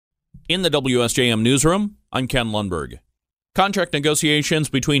In the WSJM newsroom, I'm Ken Lundberg. Contract negotiations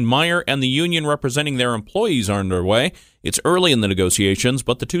between Meijer and the union representing their employees are underway. It's early in the negotiations,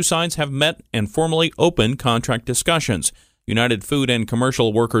 but the two sides have met and formally opened contract discussions. United Food and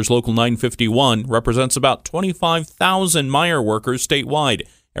Commercial Workers Local 951 represents about 25,000 Meijer workers statewide,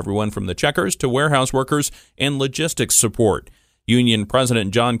 everyone from the checkers to warehouse workers and logistics support. Union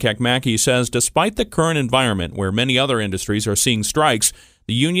President John Kakmaki says despite the current environment where many other industries are seeing strikes,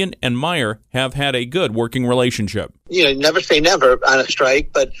 the union and Meijer have had a good working relationship. Never say never on a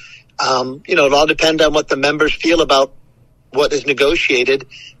strike, but, it'll all depend on what the members feel about what is negotiated,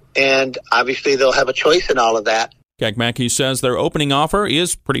 and obviously they'll have a choice in all of that. Kakmaki says their opening offer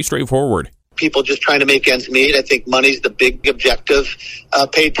is pretty straightforward. People just trying to make ends meet. I think money's the big objective.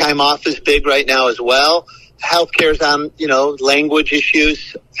 Paid time off is big right now as well. Healthcare's on, language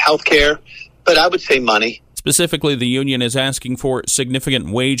issues, healthcare, but I would say money. Specifically, the union is asking for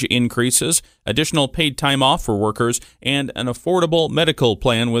significant wage increases, additional paid time off for workers, and an affordable medical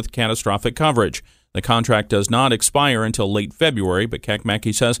plan with catastrophic coverage. The contract does not expire until late February, but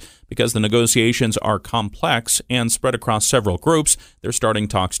Kakmaki says because the negotiations are complex and spread across several groups, they're starting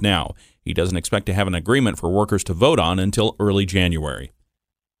talks now. He doesn't expect to have an agreement for workers to vote on until early January.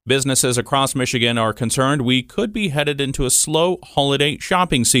 Businesses across Michigan are concerned we could be headed into a slow holiday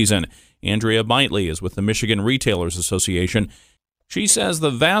shopping season. Andrea Bitely is with the Michigan Retailers Association. She says the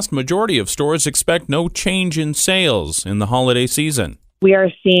vast majority of stores expect no change in sales in the holiday season. We are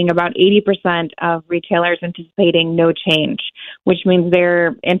seeing about 80% of retailers anticipating no change, which means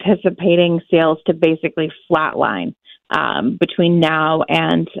they're anticipating sales to basically flatline between now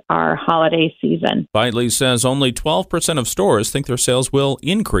and our holiday season. Bitely says only 12% of stores think their sales will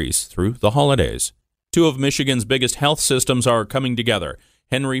increase through the holidays. Two of Michigan's biggest health systems are coming together.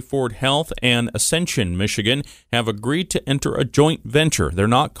 Henry Ford Health and Ascension Michigan have agreed to enter a joint venture. They're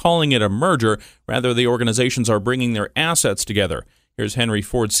not calling it a merger. Rather, the organizations are bringing their assets together. Here's Henry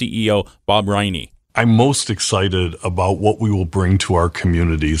Ford CEO Bob Riney. I'm most excited about what we will bring to our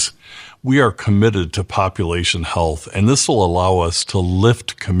communities. We are committed to population health, and this will allow us to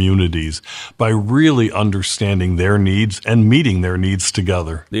lift communities by really understanding their needs and meeting their needs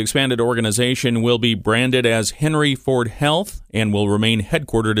together. The expanded organization will be branded as Henry Ford Health and will remain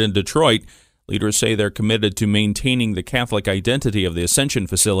headquartered in Detroit. Leaders say they're committed to maintaining the Catholic identity of the Ascension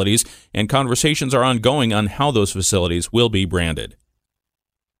facilities, and conversations are ongoing on how those facilities will be branded.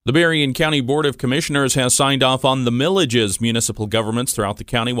 The Berrien County Board of Commissioners has signed off on the millages municipal governments throughout the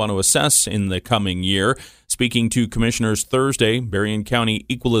county want to assess in the coming year. Speaking to commissioners Thursday, Berrien County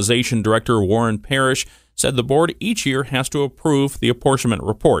Equalization Director Warren Parrish said the board each year has to approve the apportionment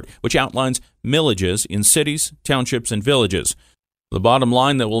report, which outlines millages in cities, townships, and villages. The bottom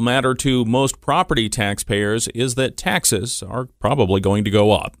line that will matter to most property taxpayers is that taxes are probably going to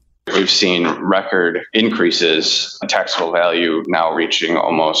go up. We've seen record increases, taxable value now reaching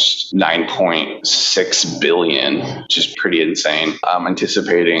almost $9.6 billion, which is pretty insane. I'm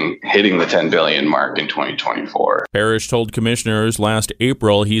anticipating hitting the $10 billion mark in 2024. Parrish told commissioners last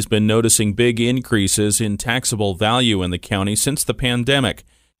April he's been noticing big increases in taxable value in the county since the pandemic.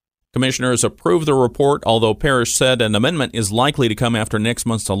 Commissioners approved the report, although Parrish said an amendment is likely to come after next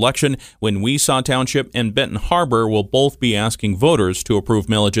month's election when Weesaw Township and Benton Harbor will both be asking voters to approve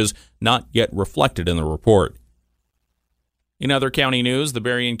millages not yet reflected in the report. In other county news, the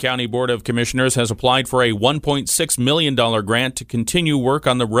Berrien County Board of Commissioners has applied for a $1.6 million grant to continue work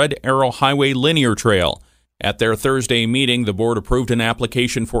on the Red Arrow Highway Linear Trail. At their Thursday meeting, the board approved an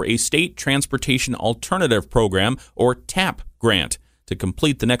application for a State Transportation Alternative Program, or TAP, grant to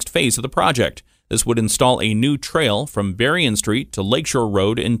complete the next phase of the project. This would install a new trail from Berrien Street to Lakeshore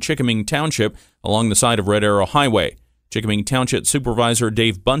Road in Chickiming Township along the side of Red Arrow Highway. Chickiming Township Supervisor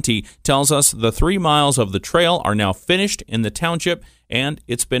Dave Bunty tells us the 3 miles of the trail are now finished in the township, and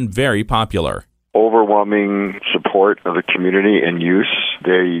it's been very popular. Overwhelming support of the community and use.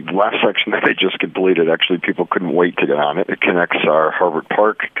 The last section that they just completed, actually people couldn't wait to get on it. It connects our Harbert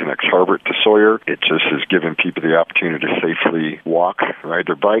Park, connects Harbert to Sawyer. It just has given people the opportunity to safely walk, ride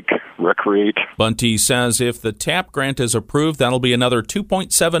their bike, recreate. Bunty says if the TAP grant is approved, that'll be another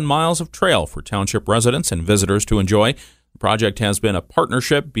 2.7 miles of trail for township residents and visitors to enjoy. The project has been a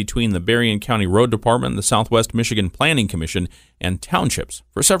partnership between the Berrien County Road Department, the Southwest Michigan Planning Commission, and townships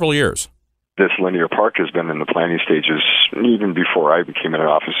for several years. This linear park has been in the planning stages even before I came into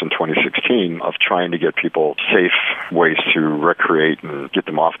office in 2016 of trying to get people safe ways to recreate and get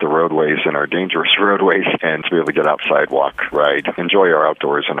them off the roadways and our dangerous roadways and to be able to get outside, walk, ride, enjoy our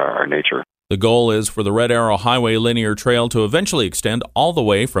outdoors and our nature. The goal is for the Red Arrow Highway Linear Trail to eventually extend all the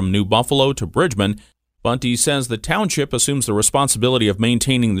way from New Buffalo to Bridgman. Bunty says the township assumes the responsibility of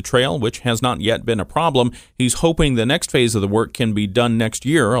maintaining the trail, which has not yet been a problem. He's hoping the next phase of the work can be done next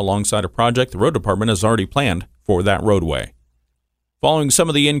year alongside a project the road department has already planned for that roadway. Following some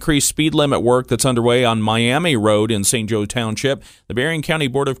of the increased speed limit work that's underway on Miami Road in St. Joe Township, the Berrien County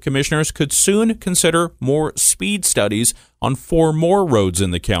Board of Commissioners could soon consider more speed studies on 4 more roads in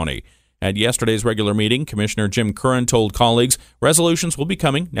the county. At yesterday's regular meeting, Commissioner Jim Curran told colleagues resolutions will be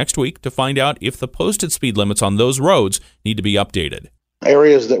coming next week to find out if the posted speed limits on those roads need to be updated.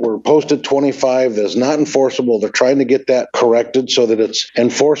 Areas that were posted 25 that's not enforceable, they're trying to get that corrected so that it's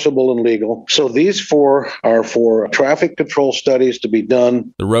enforceable and legal. So these 4 are for traffic control studies to be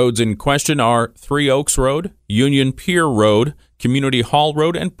done. The roads in question are 3 Oaks Road, Union Pier Road, Community Hall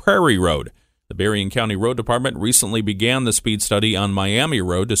Road, and Prairie Road. The Berrien County Road Department recently began the speed study on Miami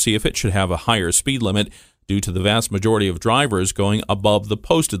Road to see if it should have a higher speed limit due to the vast majority of drivers going above the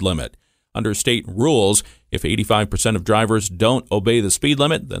posted limit. Under state rules, if 85% of drivers don't obey the speed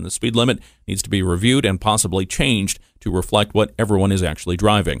limit, then the speed limit needs to be reviewed and possibly changed to reflect what everyone is actually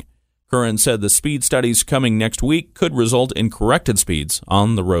driving. Curran said the speed studies coming next week could result in corrected speeds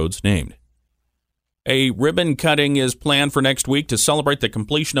on the roads named. A ribbon cutting is planned for next week to celebrate the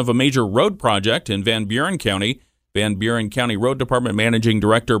completion of a major road project in Van Buren County. Van Buren County Road Department Managing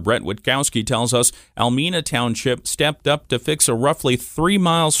Director Brett Witkowski tells us Almena Township stepped up to fix a roughly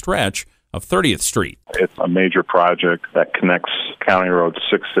 3-mile stretch of 30th Street. It's a major project that connects County Road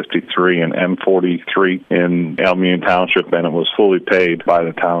 653 and M43 in Almena Township, and it was fully paid by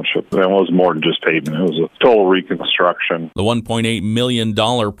the township. It was more than just pavement. It was a total reconstruction. The $1.8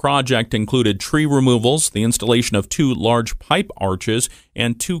 million project included tree removals, the installation of 2 large pipe arches,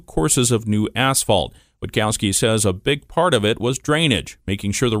 and 2 courses of new asphalt. Witkowski says a big part of it was drainage,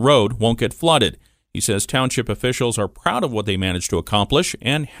 making sure the road won't get flooded. He says township officials are proud of what they managed to accomplish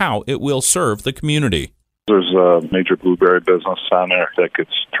and how it will serve the community. There's a major blueberry business on there that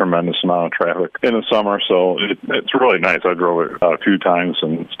gets tremendous amount of traffic in the summer, so it's really nice. I drove it a few times,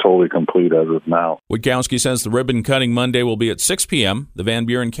 and it's totally complete as of now. Witkowski says the ribbon cutting Monday will be at 6 p.m. The Van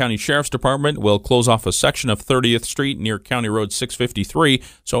Buren County Sheriff's Department will close off a section of 30th Street near County Road 653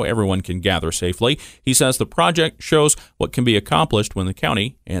 so everyone can gather safely. He says the project shows what can be accomplished when the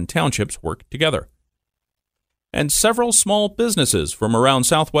county and townships work together. And several small businesses from around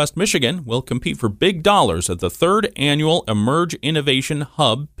Southwest Michigan will compete for big dollars at the 3rd Annual Emerge Innovation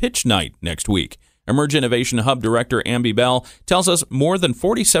Hub Pitch Night next week. Emerge Innovation Hub Director Amby Bell tells us more than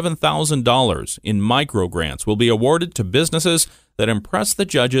 $47,000 in micro grants will be awarded to businesses that impress the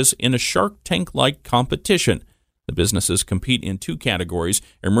judges in a Shark Tank-like competition. The businesses compete in 2 categories,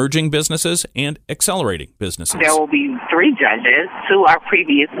 emerging businesses and accelerating businesses. There will be 3 judges, 2 are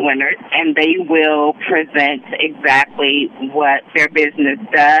previous winners, and they will present exactly what their business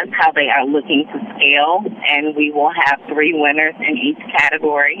does, how they are looking to scale, and we will have 3 winners in each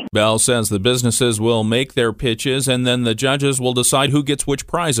category. Bell says the businesses will make their pitches, and then the judges will decide who gets which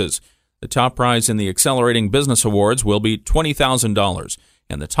prizes. The top prize in the Accelerating Business Awards will be $20,000.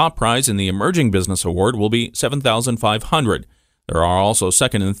 And the top prize in the Emerging Business Award will be $7,500. There are also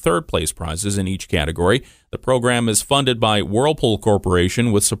second and third place prizes in each category. The program is funded by Whirlpool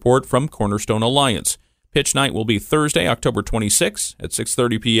Corporation with support from Cornerstone Alliance. Pitch night will be Thursday, October 26 at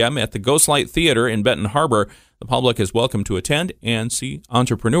 6:30 p.m. at the Ghostlight Theater in Benton Harbor. The public is welcome to attend and see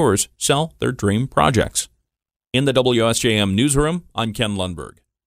entrepreneurs sell their dream projects. In the WSJM newsroom, I'm Ken Lundberg.